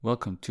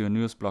Welcome to your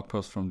newest blog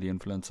post from the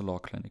Influencer Law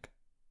Clinic.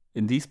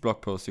 In these blog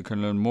posts, you can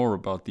learn more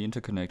about the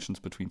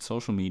interconnections between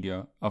social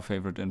media, our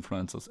favorite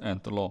influencers, and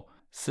the law.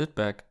 Sit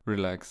back,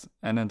 relax,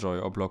 and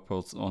enjoy our blog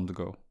posts on the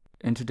go.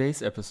 In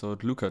today's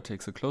episode, Luca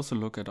takes a closer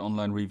look at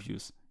online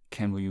reviews.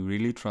 Can we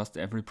really trust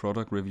every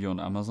product review on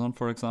Amazon,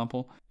 for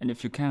example? And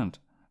if you can't,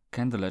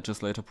 can the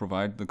legislator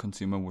provide the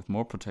consumer with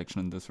more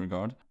protection in this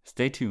regard?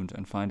 Stay tuned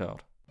and find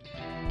out.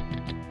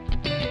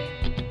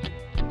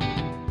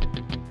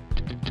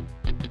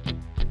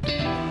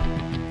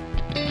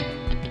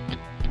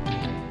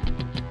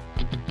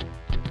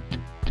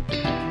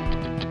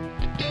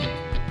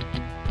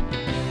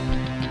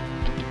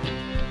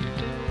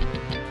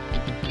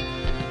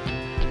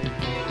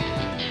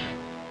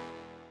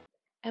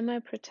 Am I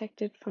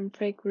protected from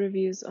fake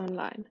reviews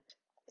online?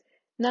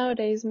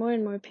 Nowadays, more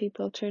and more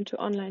people turn to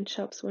online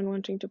shops when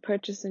wanting to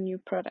purchase a new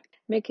product,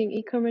 making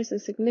e-commerce a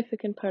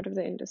significant part of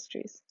the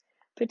industries.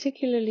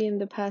 Particularly in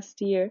the past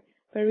year,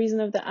 by reason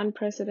of the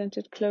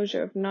unprecedented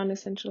closure of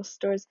non-essential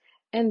stores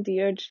and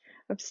the urge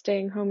of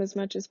staying home as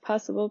much as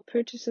possible,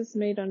 purchases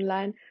made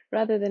online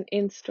rather than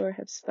in-store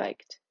have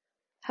spiked.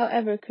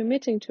 However,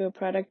 committing to a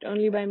product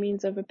only by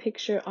means of a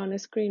picture on a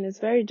screen is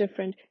very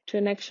different to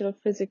an actual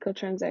physical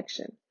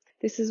transaction.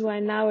 This is why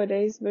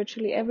nowadays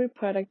virtually every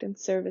product and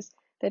service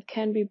that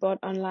can be bought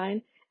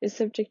online is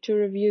subject to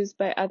reviews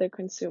by other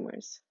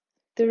consumers.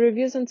 The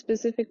reviews on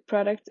specific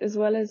products as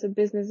well as a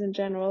business in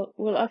general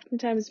will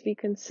oftentimes be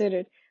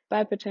considered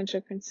by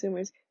potential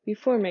consumers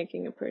before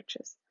making a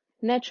purchase.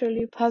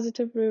 Naturally,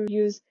 positive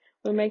reviews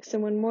will make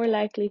someone more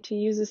likely to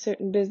use a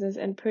certain business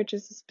and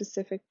purchase a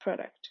specific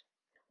product.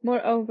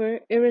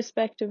 Moreover,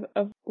 irrespective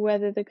of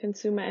whether the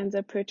consumer ends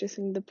up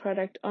purchasing the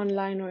product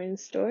online or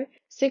in-store,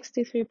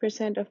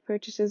 63% of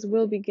purchases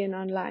will begin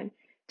online,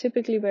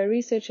 typically by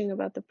researching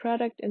about the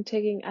product and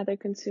taking other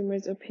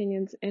consumers'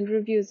 opinions and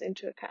reviews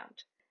into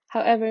account.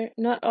 However,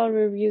 not all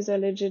reviews are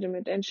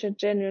legitimate and should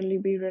generally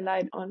be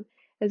relied on,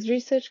 as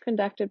research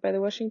conducted by the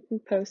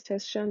Washington Post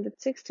has shown that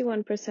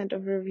 61%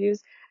 of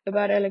reviews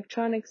about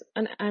electronics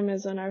on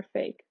Amazon are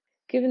fake.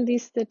 Given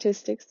these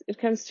statistics, it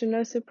comes to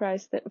no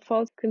surprise that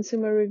false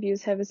consumer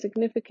reviews have a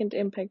significant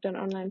impact on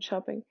online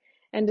shopping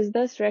and is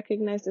thus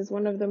recognized as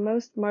one of the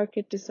most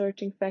market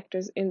distorting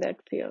factors in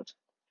that field.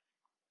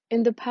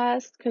 In the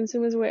past,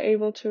 consumers were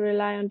able to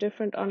rely on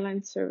different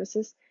online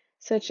services,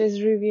 such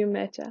as Review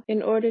Meta,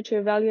 in order to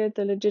evaluate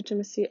the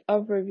legitimacy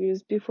of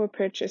reviews before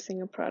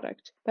purchasing a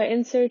product. By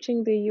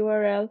inserting the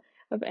URL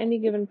of any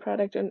given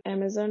product on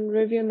Amazon,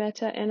 Review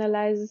Meta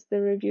analyzes the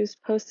reviews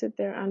posted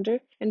thereunder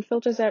and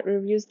filters out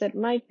reviews that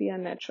might be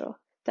unnatural.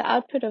 The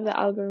output of the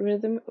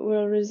algorithm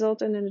will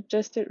result in an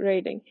adjusted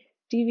rating,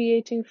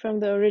 deviating from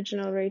the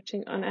original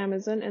rating on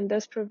Amazon and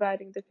thus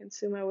providing the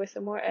consumer with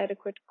a more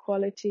adequate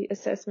quality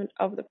assessment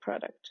of the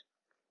product.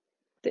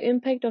 The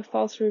impact of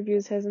false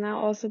reviews has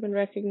now also been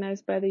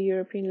recognized by the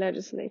European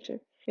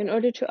legislator. In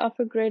order to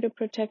offer greater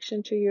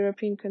protection to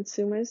European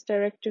consumers,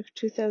 Directive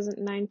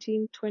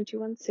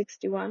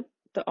 2019/2161,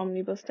 the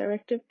Omnibus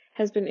Directive,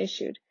 has been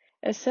issued.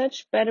 As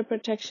such, better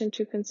protection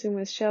to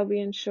consumers shall be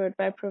ensured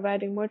by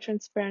providing more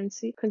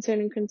transparency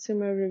concerning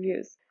consumer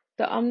reviews.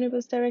 The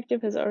Omnibus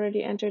Directive has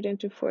already entered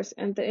into force,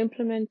 and the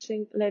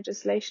implementing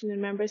legislation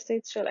in member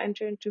states shall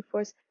enter into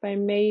force by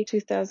May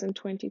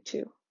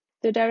 2022.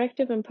 The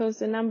directive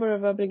imposed a number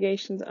of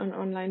obligations on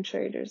online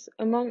traders.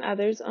 Among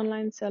others,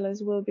 online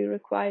sellers will be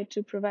required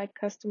to provide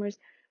customers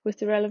with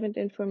the relevant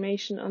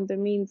information on the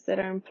means that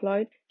are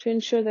employed to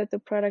ensure that the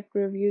product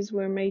reviews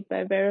were made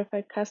by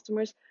verified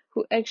customers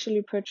who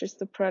actually purchased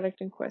the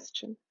product in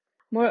question.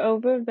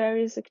 Moreover,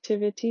 various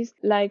activities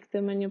like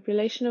the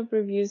manipulation of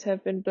reviews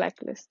have been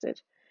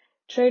blacklisted.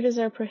 Traders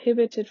are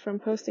prohibited from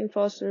posting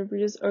false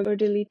reviews or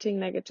deleting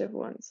negative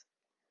ones.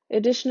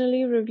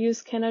 Additionally,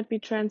 reviews cannot be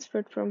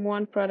transferred from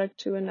one product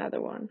to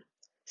another one.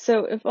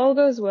 So, if all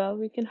goes well,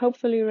 we can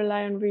hopefully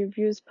rely on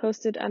reviews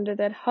posted under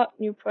that hot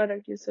new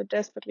product you so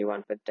desperately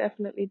want but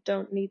definitely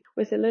don't need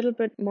with a little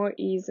bit more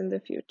ease in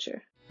the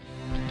future.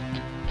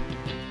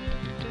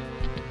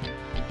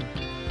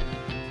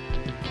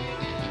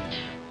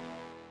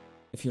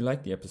 If you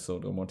liked the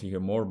episode or want to hear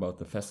more about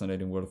the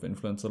fascinating world of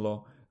influencer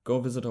law, go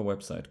visit our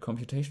website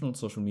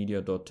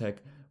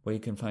computationalsocialmedia.tech, where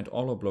you can find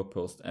all our blog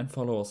posts and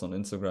follow us on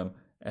Instagram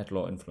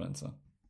 @lawinfluencer.